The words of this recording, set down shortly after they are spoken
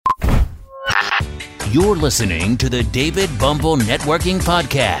You're listening to the David Bombal Networking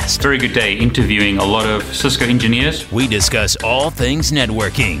Podcast. Very good day interviewing a lot of Cisco engineers. We discuss all things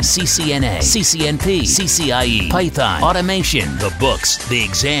networking, CCNA, CCNP, CCIE, Python, automation, the books, the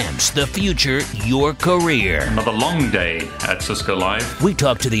exams, the future, your career. Another long day at Cisco Live. We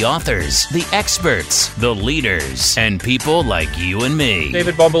talk to the authors, the experts, the leaders, and people like you and me.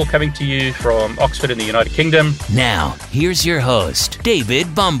 David Bombal coming to you from Oxford in the United Kingdom. Now, here's your host, David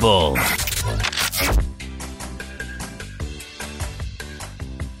Bombal.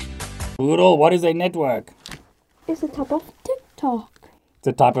 Poodle, what is a network? It's a type of TikTok. It's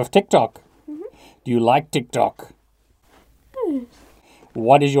a type of TikTok. Mm-hmm. Do you like TikTok? Yes.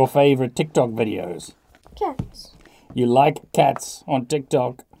 What is your favorite TikTok videos? Cats. You like cats on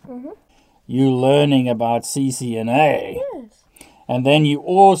TikTok. Mm-hmm. You learning about CCNA. Yes. And then you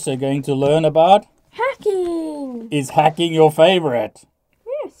also going to learn about? Hacking. Is hacking your favorite?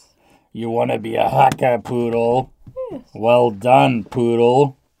 Yes. You want to be a hacker, Poodle? Yes. Well done,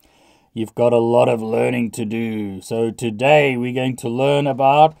 Poodle. You've got a lot of learning to do. So today we're going to learn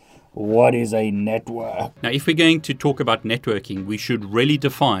about what is a network. Now, if we're going to talk about networking, we should really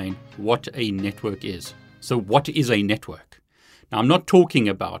define what a network is. So what is a network? Now, I'm not talking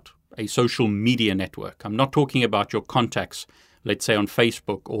about a social media network. I'm not talking about your contacts, let's say on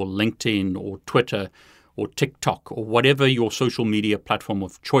Facebook or LinkedIn or Twitter or TikTok or whatever your social media platform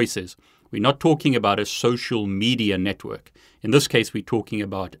of choice is. We're not talking about a social media network. In this case, we're talking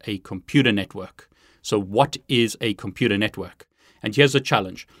about a computer network. So what is a computer network? And here's a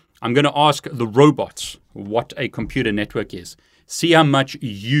challenge. I'm going to ask the robots what a computer network is. See how much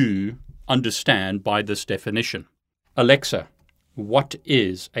you understand by this definition. Alexa, what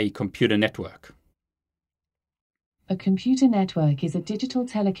is a computer network? A computer network is a digital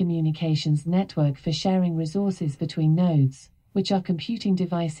telecommunications network for sharing resources between nodes, which are computing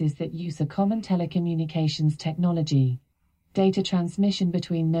devices that use a common telecommunications technology. Data transmission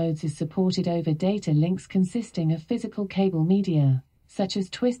between nodes is supported over data links consisting of physical cable media, such as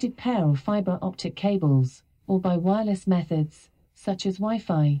twisted pair or fiber optic cables, or by wireless methods, such as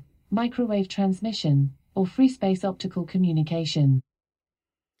Wi-Fi, microwave transmission, or free space optical communication.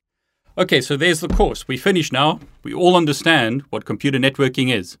 Okay, so there's the course. We finished now. We all understand what computer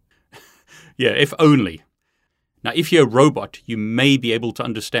networking is. Yeah, if only. Now, if you're a robot, you may be able to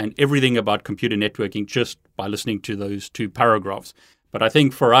understand everything about computer networking just by listening to those two paragraphs. But I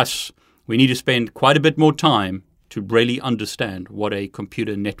think for us, we need to spend quite a bit more time to really understand what a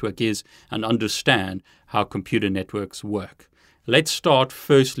computer network is and understand how computer networks work. Let's start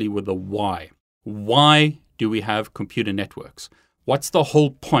firstly with the why. Why do we have computer networks? What's the whole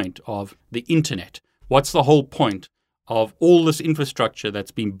point of the internet? What's the whole point of all this infrastructure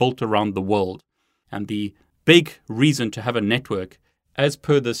that's been built around the world? And the big reason to have a network, as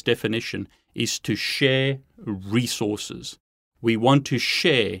per this definition, is to share resources. We want to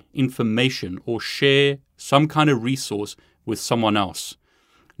share information or share some kind of resource with someone else.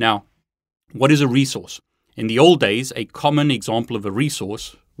 Now, what is a resource? In the old days, a common example of a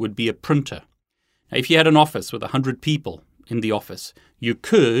resource would be a printer. Now, if you had an office with 100 people in the office, you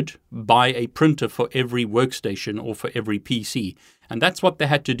could buy a printer for every workstation or for every PC. And that's what they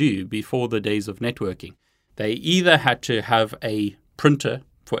had to do before the days of networking. They either had to have a printer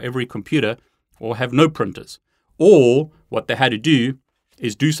for every computer or have no printers. Or what they had to do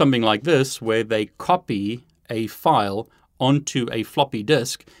is do something like this, where they copy a file onto a floppy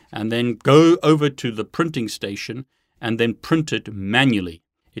disk and then go over to the printing station and then print it manually.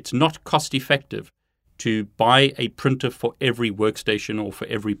 It's not cost effective to buy a printer for every workstation or for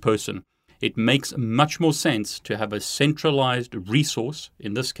every person. It makes much more sense to have a centralized resource,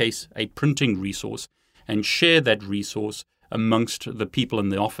 in this case, a printing resource, and share that resource amongst the people in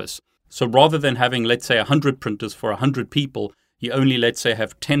the office. So rather than having, let's say, 100 printers for 100 people, you only, let's say,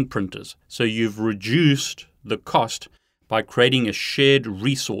 have 10 printers. So you've reduced the cost by creating a shared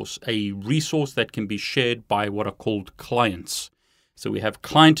resource, a resource that can be shared by what are called clients. So we have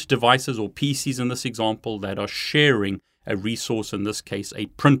client devices or PCs in this example that are sharing a resource, in this case, a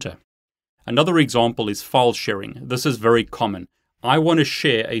printer. Another example is file sharing. This is very common. I want to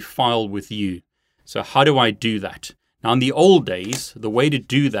share a file with you. So how do I do that? Now, in the old days, the way to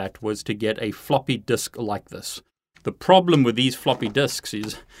do that was to get a floppy disk like this. The problem with these floppy disks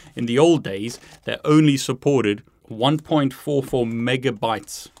is, in the old days, they only supported 1.44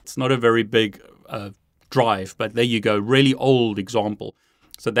 megabytes. It's not a very big drive, but there you go, really old example.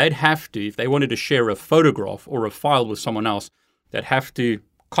 So they'd have to, if they wanted to share a photograph or a file with someone else, they'd have to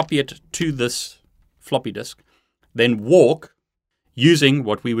copy it to this floppy disk, then walk using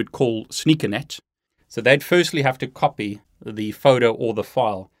what we would call sneakernet. So they'd firstly have to copy the photo or the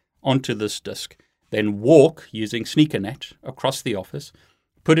file onto this disk. then walk using SneakerNet across the office,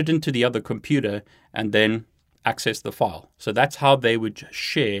 put it into the other computer, and then access the file. So that's how they would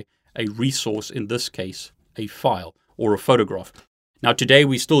share a resource, in this case, a file or a photograph. Now, today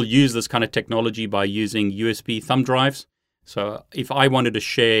we still use this kind of technology by using USB thumb drives. So if I wanted to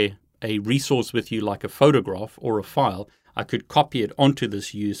share a resource with you like a photograph or a file, I could copy it onto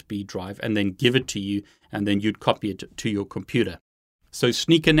this USB drive and then give it to you, and then you'd copy it to your computer. So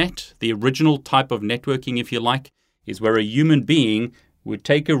SneakerNet, the original type of networking, if you like, is where a human being would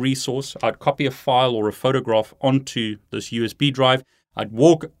take a resource, I'd copy a file or a photograph onto this USB drive, I'd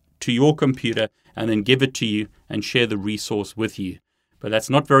walk to your computer and then give it to you and share the resource with you. But that's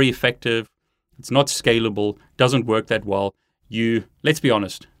not very effective. It's not scalable, doesn't work that well. Let's be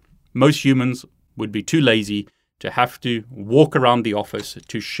honest, most humans would be too lazy to have to walk around the office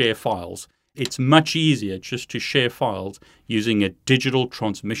to share files. It's much easier just to share files using a digital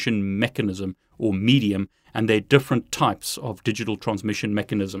transmission mechanism or medium, and there are different types of digital transmission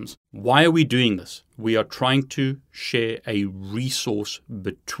mechanisms. Why are we doing this? We are trying to share a resource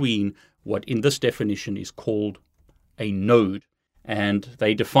between what in this definition is called a node, and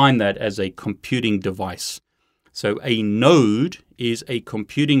they define that as a computing device. So a node is a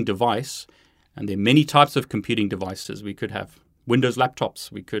computing device, and there are many types of computing devices. We could have Windows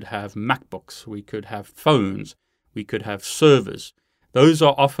laptops, we could have MacBooks, we could have phones, we could have servers. Those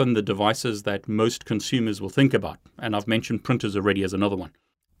are often the devices that most consumers will think about, and I've mentioned printers already as another one.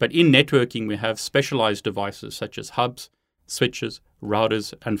 But in networking, we have specialized devices such as hubs, switches,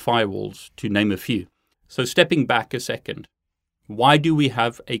 routers, and firewalls, to name a few. So stepping back a second, why do we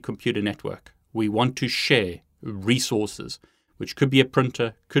have a computer network? We want to share resources, which could be a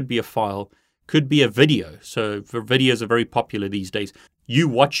printer, could be a file, could be a video. So videos are very popular these days. You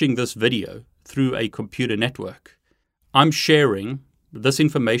watching this video through a computer network, I'm sharing this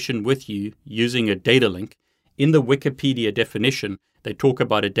information with you using a data link. In the Wikipedia definition, they talk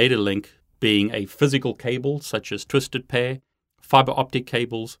about a data link being a physical cable such as twisted pair, fiber optic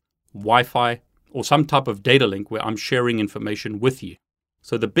cables, Wi-Fi, or some type of data link where I'm sharing information with you.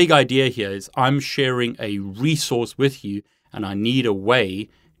 So the big idea here is I'm sharing a resource with you, and I need a way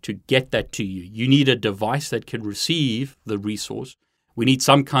to get that to you. You need a device that can receive the resource. We need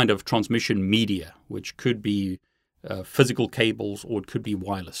some kind of transmission media, which could be physical cables or it could be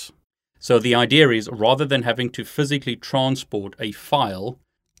wireless. So the idea is, rather than having to physically transport a file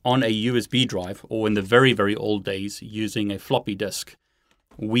on a USB drive, or in the very, very old days using a floppy disk,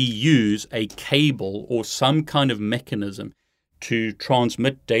 we use a cable or some kind of mechanism to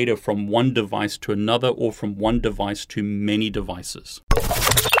transmit data from one device to another, or from one device to many devices.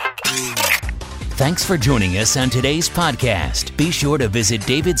 Thanks for joining us on today's podcast. Be sure to visit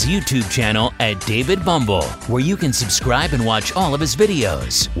David's YouTube channel at David Bombal, where you can subscribe and watch all of his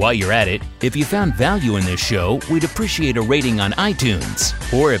videos. While you're at it, if you found value in this show, we'd appreciate a rating on iTunes.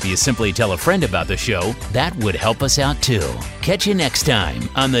 Or if you simply tell a friend about the show, that would help us out too. Catch you next time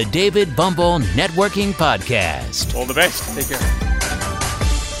on the David Bombal Networking Podcast. All the best. Take care.